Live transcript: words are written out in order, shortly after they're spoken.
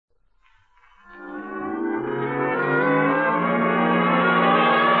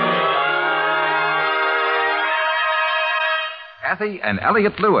Kathy and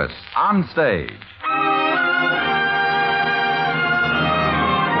Elliot Lewis on stage.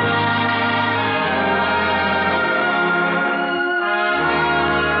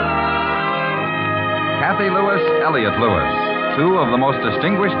 Kathy Lewis, Elliot Lewis, two of the most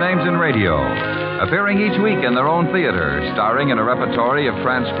distinguished names in radio, appearing each week in their own theater, starring in a repertory of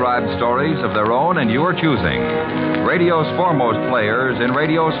transcribed stories of their own and your choosing. Radio's foremost players in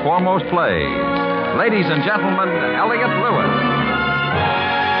radio's foremost plays. Ladies and gentlemen, Elliot Lewis.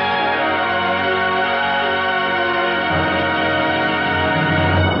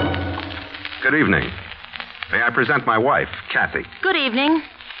 Good evening. May I present my wife, Kathy? Good evening.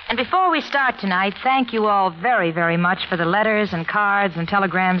 And before we start tonight, thank you all very, very much for the letters and cards and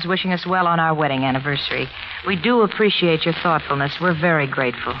telegrams wishing us well on our wedding anniversary. We do appreciate your thoughtfulness. We're very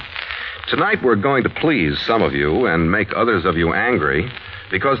grateful. Tonight we're going to please some of you and make others of you angry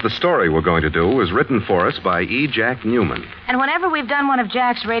because the story we're going to do was written for us by E. Jack Newman. And whenever we've done one of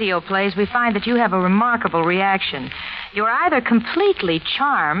Jack's radio plays, we find that you have a remarkable reaction. You're either completely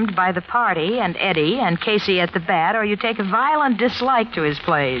charmed by the party and Eddie and Casey at the bat, or you take a violent dislike to his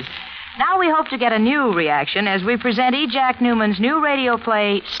plays. Now we hope to get a new reaction as we present E. Jack Newman's new radio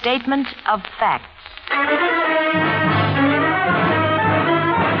play, Statement of Facts.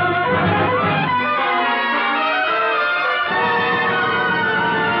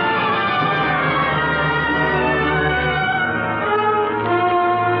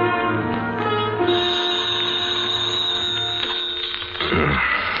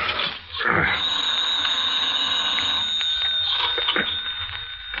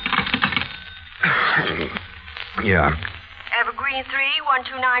 Yeah. Evergreen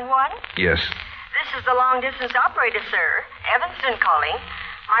 3-1291? Yes. This is the long-distance operator, sir. Evanston calling.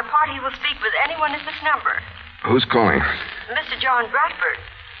 My party will speak with anyone at this number. Who's calling? Mr. John Bradford.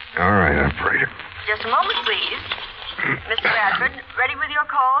 All right, operator. Just a moment, please. Mr. Bradford, ready with your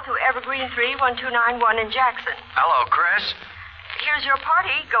call to Evergreen 3-1291 in Jackson. Hello, Chris. Here's your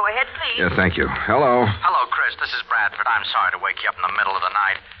party. Go ahead, please. Yeah, thank you. Hello. Hello, Chris. This is Bradford. I'm sorry to wake you up in the middle of the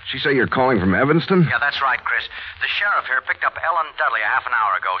night. She say you're calling from Evanston? Yeah, that's right, Chris. The sheriff here picked up Ellen Dudley a half an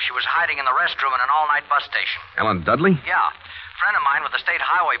hour ago. She was hiding in the restroom in an all-night bus station. Ellen Dudley? Yeah. A friend of mine with the State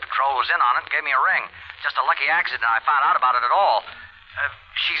Highway Patrol was in on it and gave me a ring. Just a lucky accident I found out about it at all.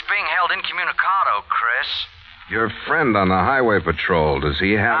 She's being held incommunicado, Chris. Your friend on the Highway Patrol, does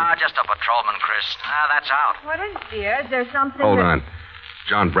he have... Just a patrolman, Chris. That's out. What is it, dear? Is there something... Hold on.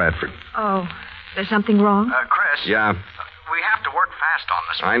 John Bradford. Oh, there's something wrong? Chris? Yeah? We have to work fast on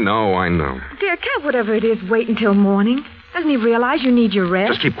this. I know. Dear, can't whatever it is wait until morning? Doesn't he realize you need your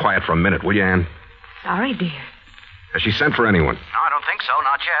rest? Just keep quiet for a minute, will you, Ann? Sorry, dear. Has she sent for anyone? No, I don't think so.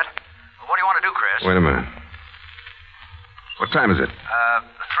 Not yet. What do you want to do, Chris? Wait a minute. What time is it?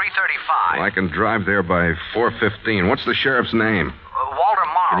 3:35. Well, I can drive there by 4:15. What's the sheriff's name? Walter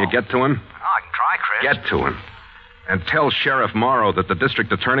Morrow. Can you get to him? Oh, I can try, Chris. Get to him. And tell Sheriff Morrow that the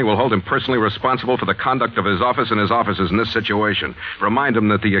district attorney will hold him personally responsible for the conduct of his office and his officers in this situation. Remind him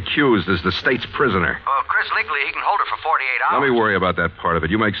that the accused is the state's prisoner. Chris, legally, he can hold her for 48 hours. Let me worry about that part of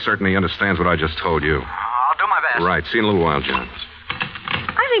it. You make certain he understands what I just told you. I'll do my best. Right. See you in a little while, John.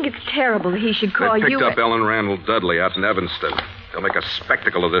 I think it's terrible that he should call They you... picked up Ellen Randall Dudley out in Evanston. They'll make a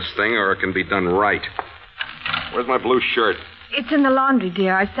spectacle of this thing, or it can be done right. Where's my blue shirt? It's in the laundry,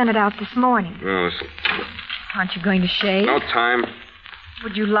 dear. I sent it out this morning. Oh, listen. Aren't you going to shave? No time.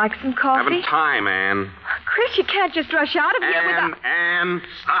 Would you like some coffee? Haven't time, Ann. Chris, you can't just rush out of here without... Ann,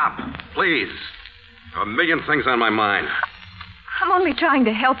 stop. Please. A million things on my mind. I'm only trying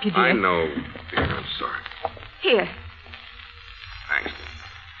to help you, dear. I know, dear. I'm sorry. Here. Thanks.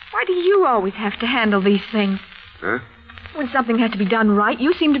 Why do you always have to handle these things? Huh? When something has to be done right,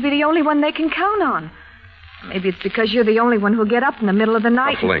 you seem to be the only one they can count on. Maybe it's because you're the only one who'll get up in the middle of the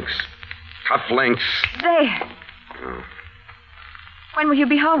night. Cufflinks. There. Oh. When will you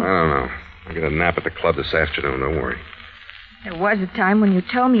be home? I don't know. I'll get a nap at the club this afternoon. Don't worry. There was a time when you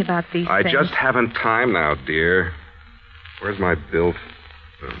told me about these I things. just haven't time now, dear. Where's my bill?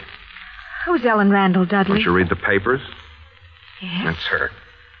 Oh. Who's Ellen Randall Dudley? Don't you read the papers? Yes. That's her.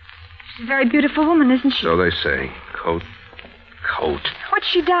 She's a very beautiful woman, isn't she? So they say. Coat. What's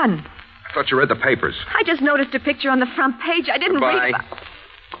she done? I thought you read the papers. I just noticed a picture on the front page. I didn't read about...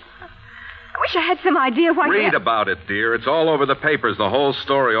 I wish I had some idea why Read about it, dear. It's all over the papers, the whole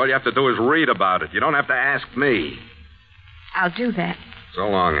story. All you have to do is read about it. You don't have to ask me. I'll do that. So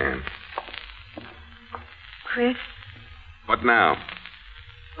long, Ann. Chris, What now?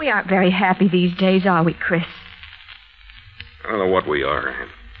 we aren't very happy these days, are we, Chris? I don't know what we are, Ann.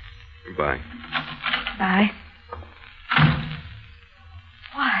 Goodbye. Bye.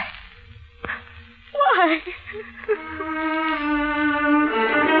 Why? Why?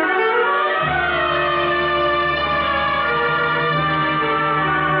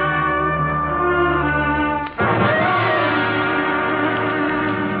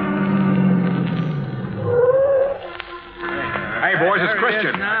 Hey, boys, it's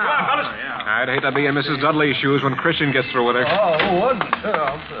Christian. Come on, fellas. I'd hate to be in Mrs. Dudley's shoes when Christian gets through with her. Oh, what?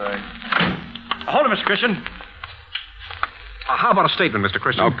 I'm sorry. Hold it, Mr. Christian. How about a statement, Mr.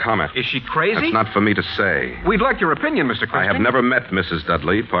 Christian? No comment. Is she crazy? That's not for me to say. We'd like your opinion, Mr. Christian. I have never met Mrs.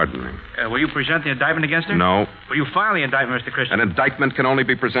 Dudley. Pardon me. Will you present the indictment against her? No. Will you file the indictment, Mr. Christian? An indictment can only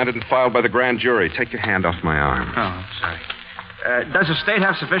be presented and filed by the grand jury. Take your hand off my arm. Oh, I'm sorry. Does the state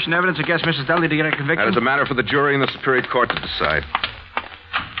have sufficient evidence against Mrs. Dudley to get her convicted? That is a matter for the jury and the Superior Court to decide.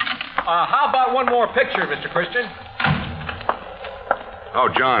 How about one more picture, Mr. Christian? Oh,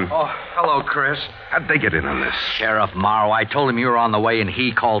 John. Oh, hello, Chris. How'd they get in on this? Sheriff Morrow, I told him you were on the way, and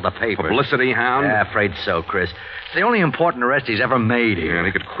he called the paper. Publicity hound? Yeah, afraid so, Chris. It's the only important arrest he's ever made here. Yeah, and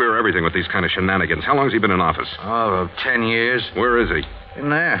he could queer everything with these kind of shenanigans. How long's he been in office? Oh, 10 years. Where is he? In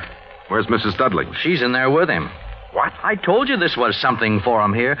there. Where's Mrs. Dudley? She's in there with him. What? I told you this was something for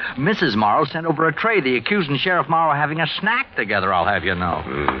him here. Mrs. Morrow sent over a tray. The accused and Sheriff Morrow having a snack together, I'll have you know.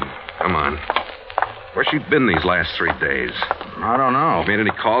 Come on. Where's she been these last 3 days? I don't know. Made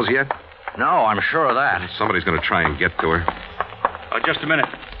any calls yet? No, I'm sure of that. Somebody's going to try and get to her. Just a minute.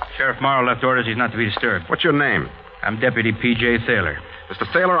 Sheriff Morrow left orders he's not to be disturbed. What's your name? I'm Deputy P.J. Thaler.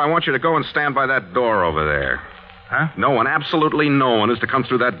 Mr. Thaler, I want you to go and stand by that door over there. Huh? No one, absolutely no one, is to come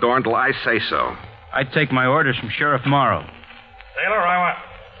through that door until I say so. I take my orders from Sheriff Morrow. Taylor,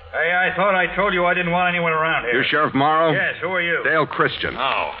 I thought I told you I didn't want anyone around here. You Sheriff Morrow? Yes, who are you? Dale Christian.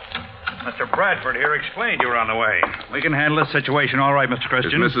 Oh. Mr. Bradford here explained you were on the way. We can handle this situation all right, Mr.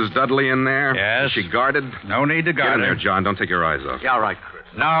 Christian. Is Mrs. Dudley in there? Yes. Is she guarded? No need to Get guard in there, her. John. Don't take your eyes off. Yeah, all right, Chris.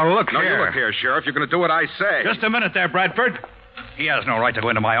 Now, look No, here. you look here, Sheriff. You're going to do what I say. Just a minute there, Bradford. He has no right to go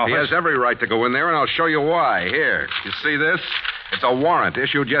into my office. He has every right to go in there, and I'll show you why. Here, you see this? It's a warrant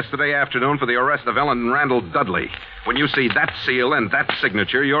issued yesterday afternoon for the arrest of Ellen Randall Dudley. When you see that seal and that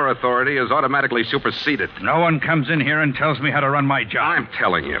signature, your authority is automatically superseded. No one comes in here and tells me how to run my job. I'm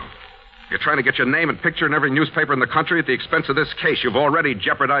telling you. You're trying to get your name and picture in every newspaper in the country at the expense of this case. You've already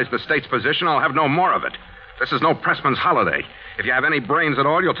jeopardized the state's position. I'll have no more of it. This is no pressman's holiday. If you have any brains at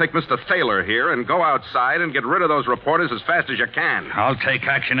all, you'll take Mr. Thaler here and go outside and get rid of those reporters as fast as you can. I'll take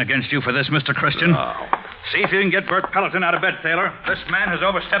action against you for this, Mr. Christian. Oh. See if you can get Bert Pelleton out of bed, Taylor. This man has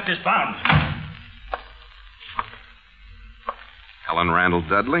overstepped his bounds. Ellen Randall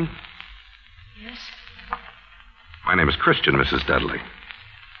Dudley? Yes? My name is Christian, Mrs. Dudley.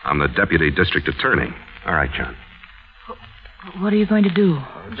 I'm the deputy district attorney. All right, John. What are you going to do?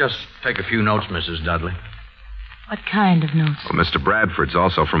 Just take a few notes, Mrs. Dudley. What kind of notes? Well, Mr. Bradford's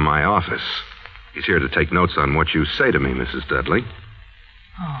also from my office. He's here to take notes on what you say to me, Mrs. Dudley.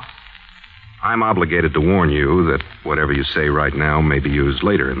 Oh. I'm obligated to warn you that whatever you say right now may be used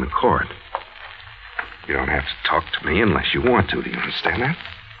later in the court. You don't have to talk to me unless you want to. Do you understand that?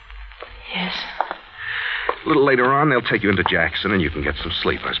 Yes. A little later on, they'll take you into Jackson and you can get some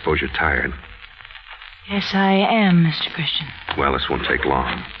sleep. I suppose you're tired. Yes, I am, Mr. Christian. Well, this won't take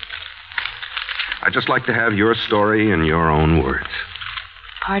long. I'd just like to have your story in your own words.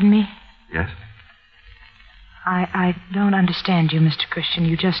 Pardon me? Yes? I don't understand you, Mr. Christian.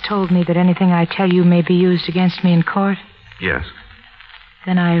 You just told me that anything I tell you may be used against me in court. Yes.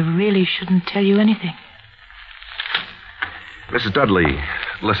 Then I really shouldn't tell you anything. Mrs. Dudley,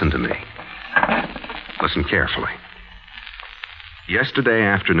 listen to me. Listen carefully. Yesterday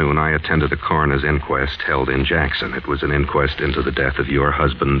afternoon, I attended a coroner's inquest held in Jackson. It was an inquest into the death of your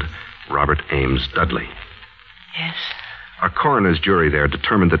husband, Robert Ames Dudley. Yes. A coroner's jury there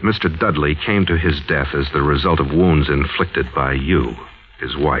determined that Mr. Dudley came to his death as the result of wounds inflicted by you,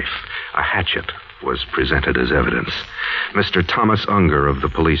 his wife. A hatchet was presented as evidence. Mr. Thomas Unger of the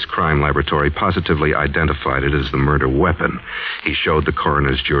Police Crime Laboratory positively identified it as the murder weapon. He showed the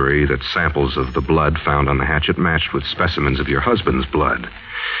coroner's jury that samples of the blood found on the hatchet matched with specimens of your husband's blood.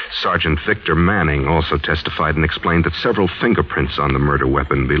 Sergeant Victor Manning also testified and explained that several fingerprints on the murder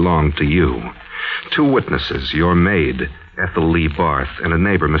weapon belonged to you. 2 witnesses, your maid, Ethel Lee Barth, and a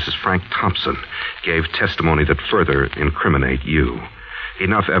neighbor, Mrs. Frank Thompson, gave testimony that further incriminate you.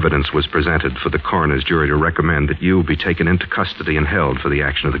 Enough evidence was presented for the coroner's jury to recommend that you be taken into custody and held for the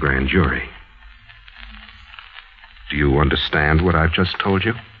action of the grand jury. Do you understand what I've just told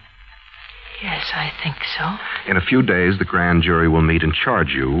you? Yes, I think so. In a few days, the grand jury will meet and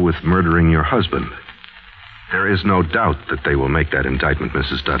charge you with murdering your husband. There is no doubt that they will make that indictment,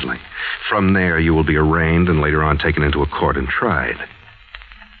 Mrs. Dudley. From there, you will be arraigned and later on taken into a court and tried.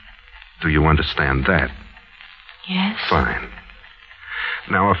 Do you understand that? Yes? Fine.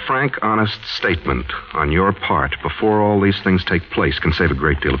 Now, a frank, honest statement on your part before all these things take place can save a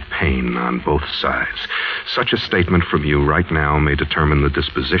great deal of pain on both sides. Such a statement from you right now may determine the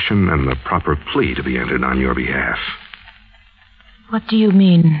disposition and the proper plea to be entered on your behalf. What do you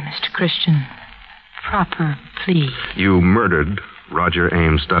mean, Mr. Christian? Proper plea? You murdered Roger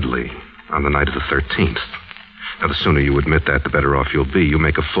Ames Dudley on the night of the 13th. Now, the sooner you admit that, the better off you'll be. You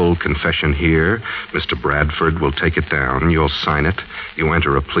make a full confession here. Mr. Bradford will take it down. You'll sign it. You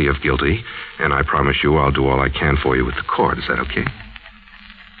enter a plea of guilty. And I promise you I'll do all I can for you with the court. Is that okay?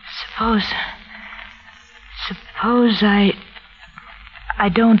 Suppose I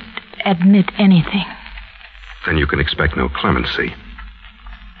don't admit anything. Then you can expect no clemency.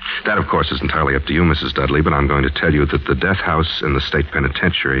 That, of course, is entirely up to you, Mrs. Dudley, but I'm going to tell you that the death house in the state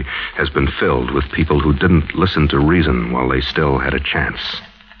penitentiary has been filled with people who didn't listen to reason while they still had a chance.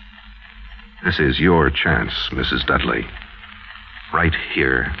 This is your chance, Mrs. Dudley. Right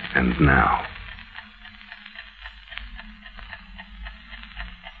here and now.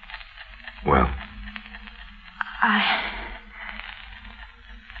 Well? I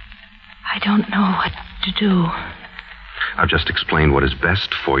don't know what to do. I've just explained what is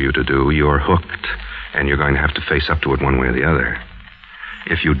best for you to do. You're hooked, and you're going to have to face up to it one way or the other.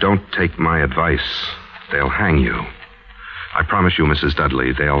 If you don't take my advice, they'll hang you. I promise you, Mrs.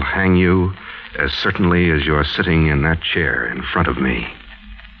 Dudley, they'll hang you as certainly as you're sitting in that chair in front of me.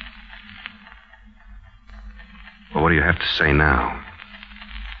 Well, what do you have to say now?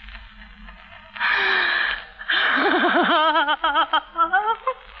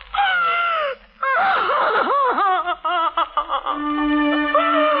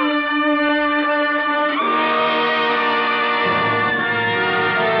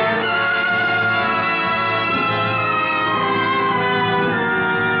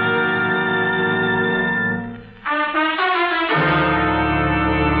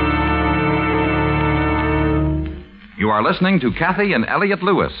 You are listening to Kathy and Elliot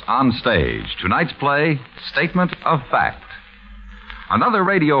Lewis on stage. Tonight's play, Statement of Fact. Another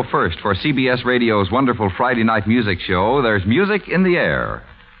radio first for CBS Radio's wonderful Friday night music show, There's Music in the Air.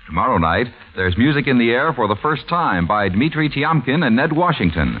 Tomorrow night, there's music in the air for the first time by Dmitri Tiomkin and Ned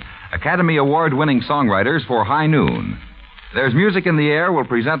Washington, Academy Award-winning songwriters for High Noon. There's Music in the Air will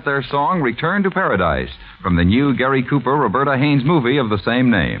present their song Return to Paradise from the new Gary Cooper, Roberta Haynes movie of the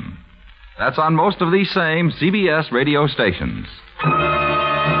same name. That's on most of these same CBS radio stations.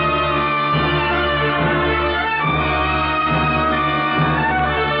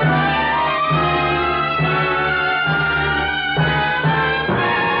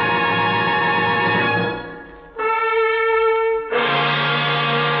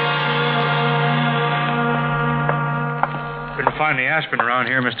 Couldn't find the aspirin around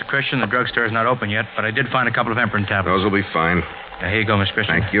here, Mr. Christian. The drugstore's not open yet, but I did find a couple of Emperor tablets. Those will be fine. Here you go, Miss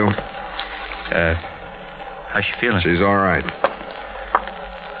Christian. Thank you. How's she feeling? She's all right.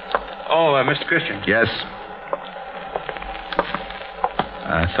 Oh, Mr. Christian. Yes?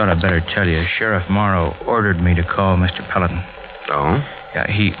 I thought I'd better tell you. Sheriff Morrow ordered me to call Mr. Pelleton. Oh?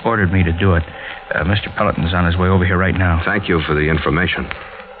 Yeah, he ordered me to do it. Mr. Pelleton's on his way over here right now. Thank you for the information.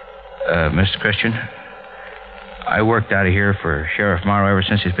 Mr. Christian, I worked out of here for Sheriff Morrow ever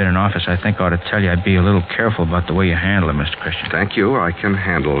since he's been in office. I think I ought to tell you I'd be a little careful about the way you handle him, Mr. Christian. Thank you. I can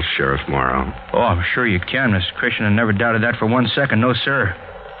handle Sheriff Morrow. Oh, I'm sure you can, Mr. Christian. I never doubted that for 1 second. No, sir.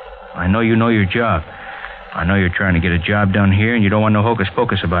 I know you know your job. I know you're trying to get a job done here, and you don't want no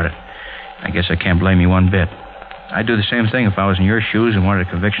hocus-pocus about it. I guess I can't blame you one bit. I'd do the same thing if I was in your shoes and wanted a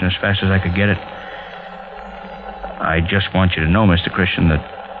conviction as fast as I could get it. I just want you to know, Mr. Christian, that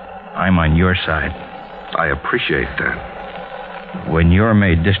I'm on your side. I appreciate that. When you're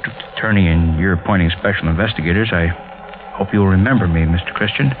made district attorney and you're appointing special investigators, I hope you'll remember me, Mr.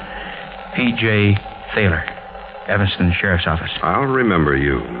 Christian. P.J. Thaler, Evanston Sheriff's Office. I'll remember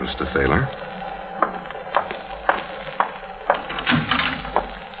you, Mr. Thaler.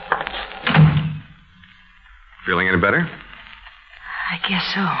 Feeling any better? I guess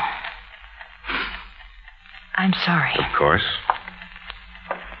so. I'm sorry. Of course.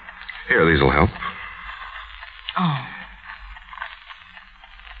 Here, these will help. Oh.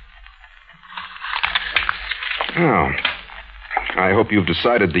 Now, I hope you've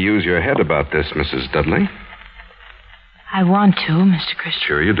decided to use your head about this, Mrs. Dudley. I want to, Mr. Christian.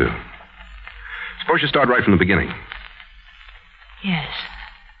 Sure you do. Suppose you start right from the beginning. Yes.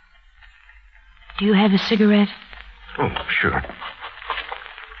 Do you have a cigarette? Oh, sure.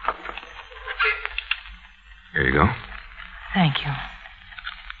 Here you go. Thank you.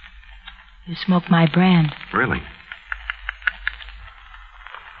 You smoke my brand. Really?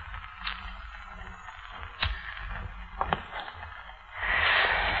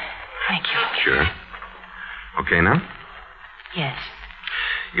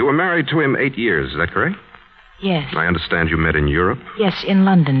 You were married to him 8 years, is that correct? Yes. I understand you met in Europe? Yes, in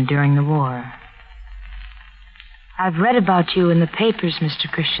London during the war. I've read about you in the papers, Mr.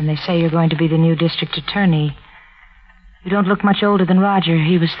 Christian. They say you're going to be the new district attorney. You don't look much older than Roger.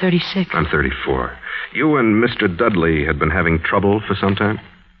 He was 36. I'm 34. You and Mr. Dudley had been having trouble for some time?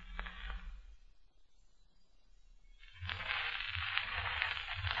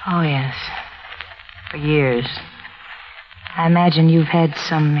 Oh, yes. For years. I imagine you've had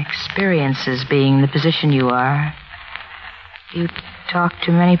some experiences being in the position you are. Do you talk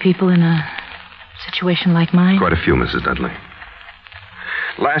to many people in a situation like mine? Quite a few, Mrs. Dudley.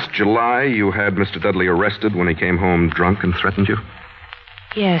 Last July, you had Mr. Dudley arrested when he came home drunk and threatened you?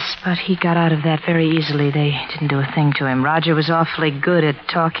 Yes, but he got out of that very easily. They didn't do a thing to him. Roger was awfully good at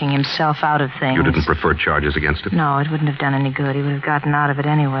talking himself out of things. You didn't prefer charges against him? No, it wouldn't have done any good. He would have gotten out of it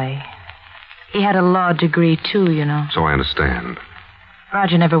anyway. He had a law degree, too, you know. So I understand.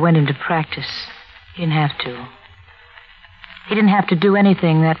 Roger never went into practice. He didn't have to. He didn't have to do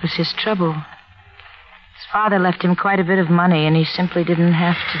anything. That was his trouble. His father left him quite a bit of money, and he simply didn't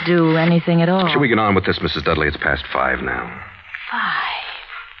have to do anything at all. Shall we get on with this, Mrs. Dudley? It's past 5 now. 5?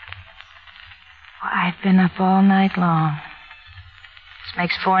 Well, I've been up all night long. This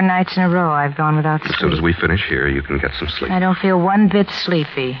makes 4 nights in a row I've gone without sleep. As soon as we finish here, you can get some sleep. I don't feel one bit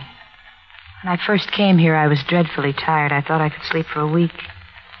sleepy. When I first came here, I was dreadfully tired. I thought I could sleep for a week.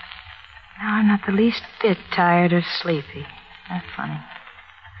 Now I'm not the least bit tired or sleepy. That's funny.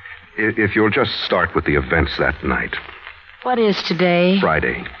 If you'll just start with the events that night. What is today?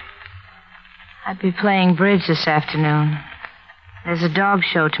 Friday. I'd be playing bridge this afternoon. There's a dog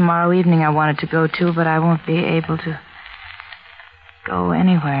show tomorrow evening I wanted to go to, but I won't be able to go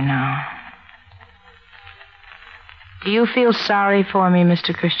anywhere now. Do you feel sorry for me,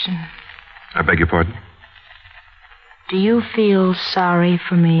 Mr. Christian? I beg your pardon? Do you feel sorry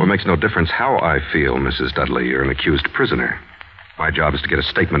for me? Well, it makes no difference how I feel, Mrs. Dudley. You're an accused prisoner. My job is to get a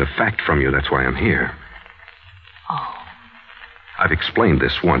statement of fact from you. That's why I'm here. Oh. I've explained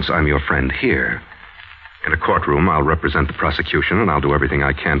this once. I'm your friend here. In a courtroom, I'll represent the prosecution, and I'll do everything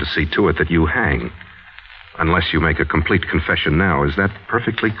I can to see to it that you hang. Unless you make a complete confession now. Is that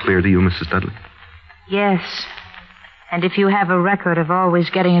perfectly clear to you, Mrs. Dudley? Yes. And if you have a record of always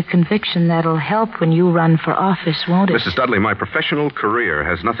getting a conviction, that'll help when you run for office, won't it? Mrs. Dudley, my professional career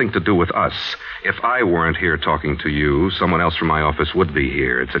has nothing to do with us. If I weren't here talking to you, someone else from my office would be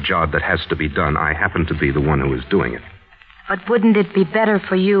here. It's a job that has to be done. I happen to be the one who is doing it. But wouldn't it be better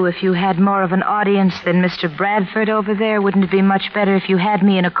for you if you had more of an audience than Mr. Bradford over there? Wouldn't it be much better if you had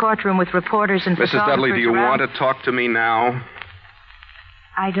me in a courtroom with reporters and photographers Mrs. Dudley, do you around? want to talk to me now?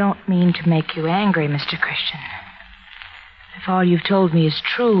 I don't mean to make you angry, Mr. Christian. If all you've told me is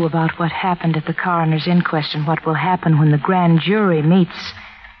true about what happened at the coroner's inquest and what will happen when the grand jury meets,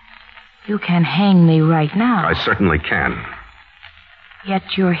 you can hang me right now. I certainly can.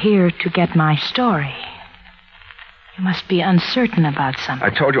 Yet you're here to get my story. You must be uncertain about something.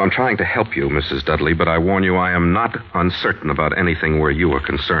 I told you I'm trying to help you, Mrs. Dudley, but I warn you I am not uncertain about anything where you are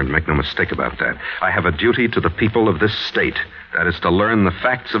concerned. Make no mistake about that. I have a duty to the people of this state. That is to learn the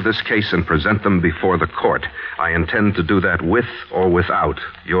facts of this case and present them before the court. I intend to do that with or without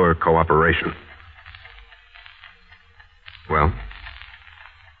your cooperation. Well?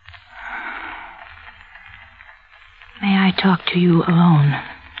 May I talk to you alone?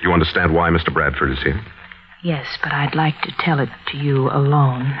 You understand why Mr. Bradford is here? Yes, but I'd like to tell it to you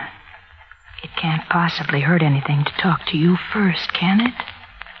alone. It can't possibly hurt anything to talk to you first, can it?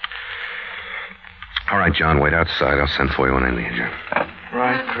 All right, John, wait outside. I'll send for you when I need you.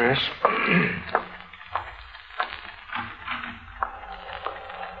 Right, Chris.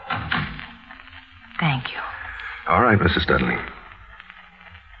 Thank you. All right, Mrs. Dudley.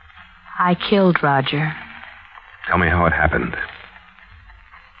 I killed Roger. Tell me how it happened.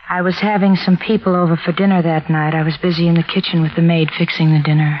 I was having some people over for dinner that night. I was busy in the kitchen with the maid fixing the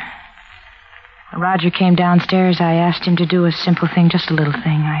dinner. When Roger came downstairs, I asked him to do a simple thing, just a little thing.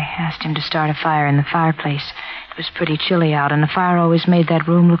 I asked him to start a fire in the fireplace. It was pretty chilly out, and the fire always made that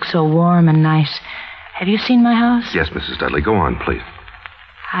room look so warm and nice. Have you seen my house? Yes, Mrs. Dudley. Go on, please.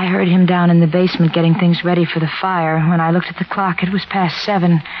 I heard him down in the basement getting things ready for the fire. When I looked at the clock, it was past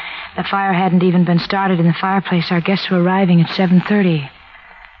 7. The fire hadn't even been started in the fireplace. Our guests were arriving at 7:30.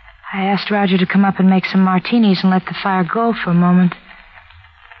 I asked Roger to come up and make some martinis and let the fire go for a moment.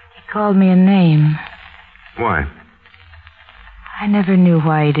 He called me a name. Why? I never knew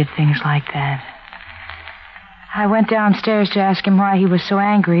why he did things like that. I went downstairs to ask him why he was so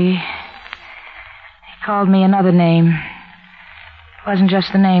angry. He called me another name. It wasn't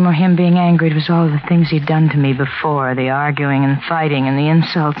just the name or him being angry. It was all the things he'd done to me before, the arguing and fighting and the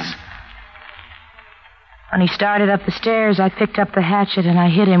insults. When he started up the stairs, I picked up the hatchet and I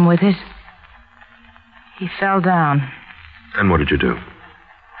hit him with it. He fell down. Then what did you do?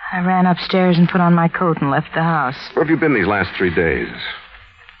 I ran upstairs and put on my coat and left the house. Where have you been these last 3 days?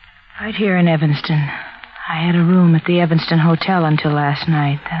 Right here in Evanston. I had a room at the Evanston Hotel until last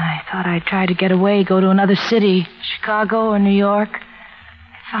night. Then I thought I'd try to get away, go to another city, Chicago or New York.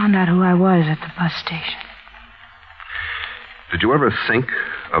 I found out who I was at the bus station. Did you ever think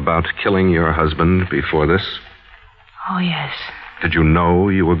about killing your husband before this? Oh, yes. Did you know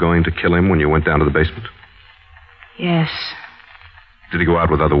you were going to kill him when you went down to the basement? Yes. Did he go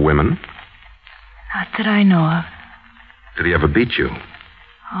out with other women? Not that I know of. Did he ever beat you?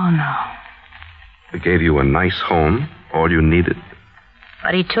 Oh, no. He gave you a nice home, all you needed.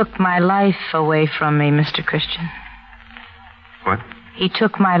 But he took my life away from me, Mr. Christian. What? He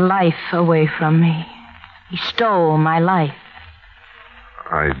took my life away from me. He stole my life.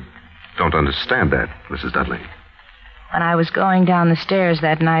 I don't understand that, Mrs. Dudley. When I was going down the stairs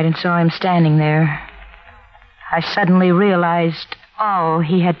that night and saw him standing there, I suddenly realized all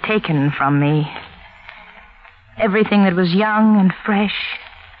he had taken from me. Everything that was young and fresh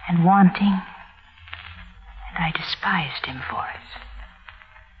and wanting. And I despised him for it.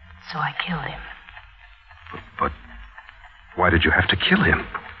 So I killed him. But why did you have to kill him?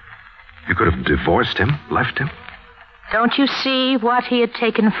 You could have divorced him, left him. Don't you see what he had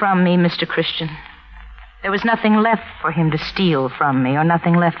taken from me, Mr. Christian? There was nothing left for him to steal from me, or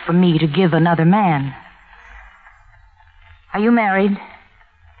nothing left for me to give another man. Are you married?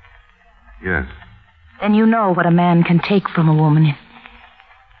 Yes. Then you know what a man can take from a woman.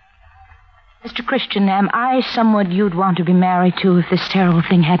 Mr. Christian, am I someone you'd want to be married to if this terrible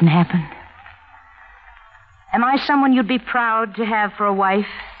thing hadn't happened? Am I someone you'd be proud to have for a wife?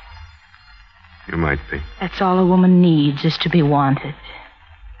 You might be. That's all a woman needs, is to be wanted.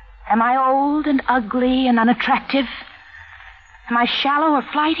 Am I old and ugly and unattractive? Am I shallow or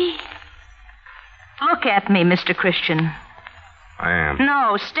flighty? Look at me, Mr. Christian. I am.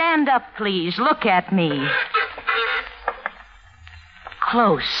 No, stand up, please. Look at me.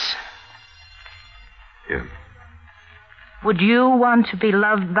 Close. Yeah. Would you want to be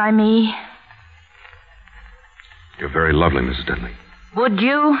loved by me? You're very lovely, Mrs. Dudley. Would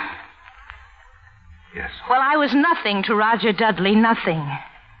you? Yes. Well, I was nothing to Roger Dudley, nothing.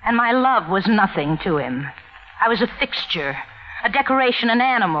 And my love was nothing to him. I was a fixture, a decoration, an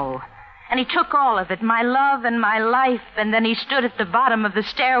animal. And he took all of it, my love and my life, and then he stood at the bottom of the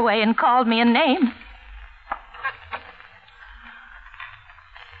stairway and called me a name.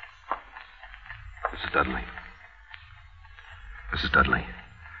 Mrs. Dudley. Mrs. Dudley,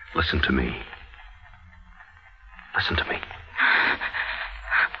 listen to me. Listen to me.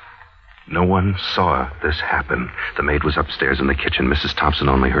 No one saw this happen. The maid was upstairs in the kitchen. Mrs. Thompson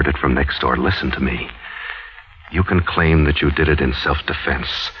only heard it from next door. Listen to me. You can claim that you did it in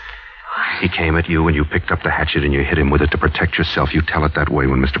self-defense. He came at you and you picked up the hatchet and you hit him with it to protect yourself. You tell it that way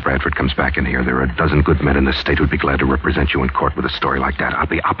when Mr. Bradford comes back in here. There are a dozen good men in this state who'd be glad to represent you in court with a story like that. I'll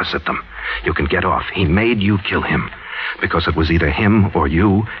be opposite them. You can get off. He made you kill him because it was either him or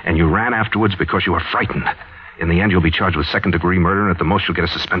you, and you ran afterwards because you were frightened. In the end, you'll be charged with second-degree murder, and at the most, you'll get a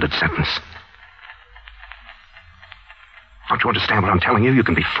suspended sentence. Don't you understand what I'm telling you? You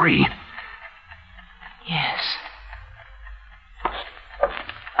can be free. Yes.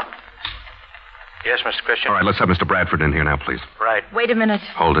 Yes, Mr. Christian. All right, let's have Mr. Bradford in here now, please. Right. Wait a minute.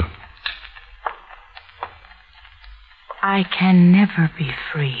 Hold it. I can never be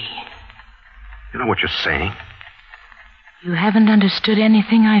free. You know what you're saying? You haven't understood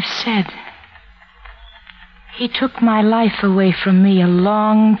anything I've said. He took my life away from me a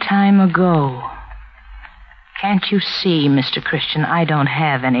long time ago. Can't you see, Mr. Christian, I don't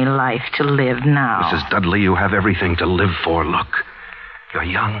have any life to live now. Mrs. Dudley, you have everything to live for. Look, you're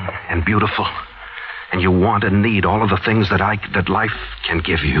young and beautiful, and you want and need all of the things that life can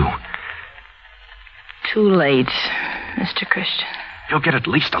give you. Too late, Mr. Christian. You'll get at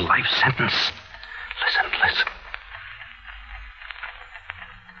least a life sentence. Listen.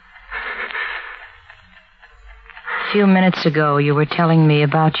 A few minutes ago, you were telling me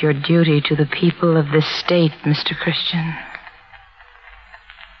about your duty to the people of this state, Mr. Christian.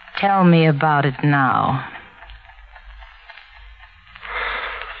 Tell me about it now.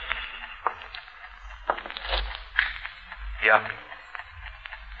 Yeah.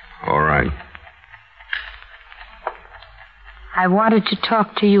 All right. I wanted to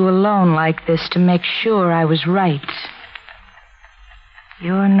talk to you alone like this to make sure I was right.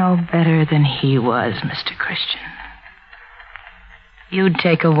 You're no better than he was, Mr. Christian. You'd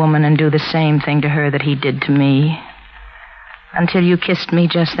take a woman and do the same thing to her that he did to me. Until you kissed me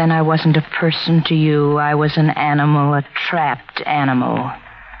just then, I wasn't a person to you. I was an animal, a trapped animal.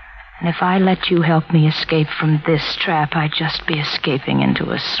 And if I let you help me escape from this trap, I'd just be escaping into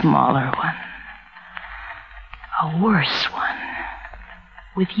a smaller one. A worse one.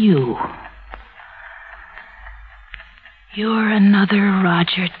 With you. You're another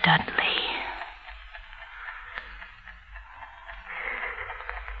Roger Dudley.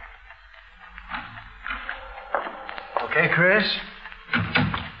 Okay, Chris?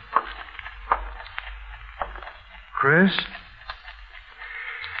 Chris?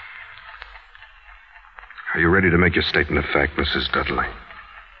 Are you ready to make your statement of fact, Mrs. Dudley?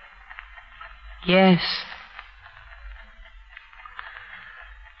 Yes.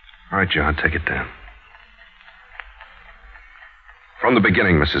 All right, John, take it down. From the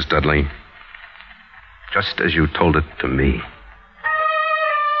beginning, Mrs. Dudley, just as you told it to me.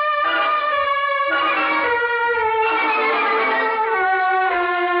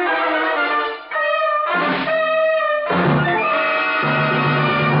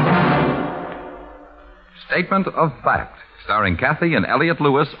 Statement of Fact, starring Kathy and Elliot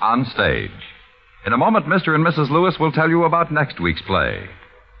Lewis on stage. In a moment, Mr. and Mrs. Lewis will tell you about next week's play.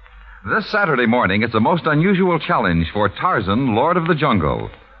 This Saturday morning, it's a most unusual challenge for Tarzan, Lord of the Jungle.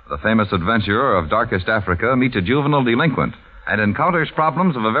 The famous adventurer of darkest Africa meets a juvenile delinquent and encounters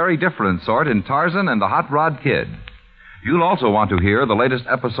problems of a very different sort in Tarzan and the Hot Rod Kid. You'll also want to hear the latest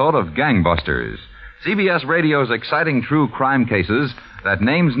episode of Gangbusters, CBS Radio's exciting true crime cases that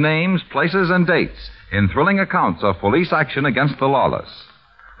names names, places, and dates in thrilling accounts of police action against the lawless.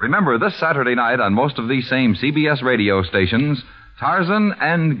 Remember, this Saturday night on most of these same CBS radio stations, Tarzan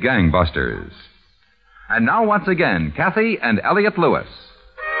and Gangbusters. And now, once again, Kathy and Elliot Lewis.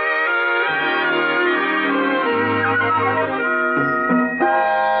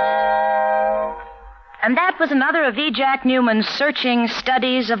 And that was another of E. Jack Newman's searching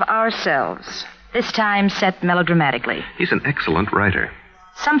studies of ourselves, this time set melodramatically. He's an excellent writer.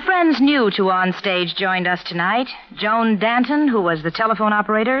 Some friends new to On Stage joined us tonight. Joan Danton, who was the telephone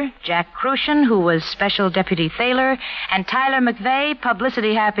operator, Jack Crucian, who was Special Deputy Thaler, and Tyler McVeigh,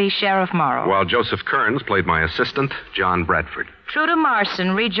 publicity-happy Sheriff Morrow. While Joseph Kearns played my assistant, John Bradford. Truda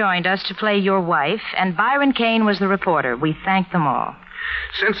Marson rejoined us to play your wife, and Byron Kane was the reporter. We thank them all.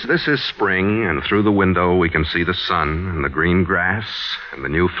 Since this is spring, and through the window we can see the sun and the green grass and the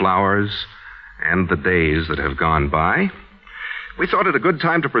new flowers and the days that have gone by, we thought it a good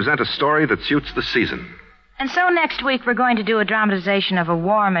time to present a story that suits the season. And so next week we're going to do a dramatization of a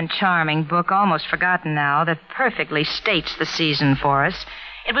warm and charming book, almost forgotten now, that perfectly states the season for us.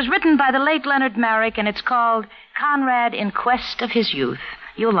 It was written by the late Leonard Merrick, and it's called Conrad in Quest of His Youth.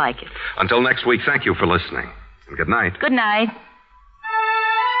 You'll like it. Until next week, thank you for listening. And good night. Good night.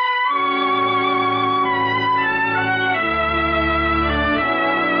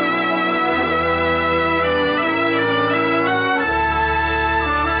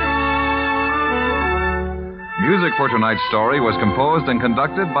 Music for tonight's story was composed and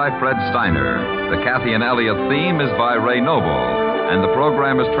conducted by Fred Steiner. The Kathy and Elliot theme is by Ray Noble, and the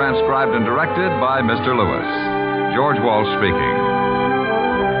program is transcribed and directed by Mr. Lewis. George Walsh speaking.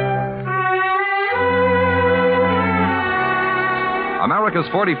 America's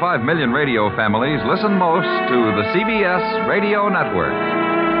 45 million radio families listen most to the CBS Radio Network.